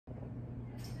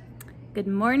Good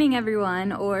morning,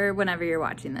 everyone, or whenever you're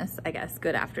watching this, I guess.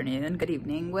 Good afternoon, good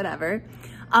evening, whatever.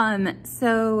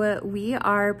 So we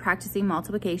are practicing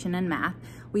multiplication and math.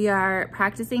 We are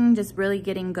practicing just really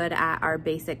getting good at our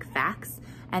basic facts,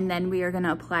 and then we are going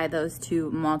to apply those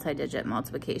to multi-digit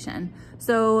multiplication.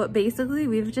 So basically,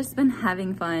 we've just been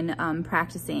having fun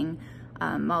practicing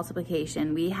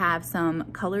multiplication. We have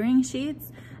some coloring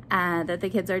sheets that the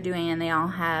kids are doing, and they all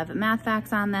have math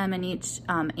facts on them, and each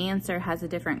answer has a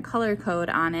different color code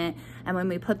on it. And when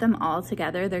we put them all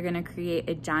together, they're gonna create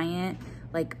a giant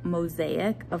like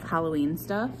mosaic of Halloween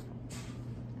stuff.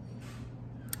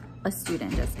 A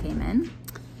student just came in.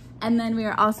 And then we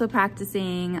are also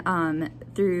practicing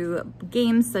through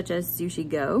games such as Sushi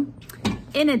Go.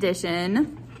 In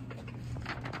addition,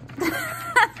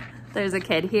 there's a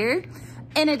kid here.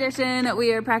 In addition,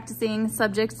 we are practicing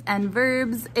subjects and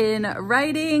verbs in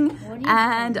writing,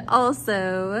 and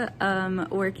also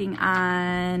working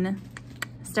on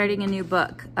starting a new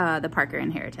book, The Parker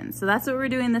Inheritance. So that's what we're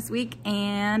doing this week,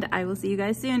 and I will see you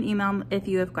guys soon. Email if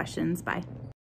you have questions. Bye.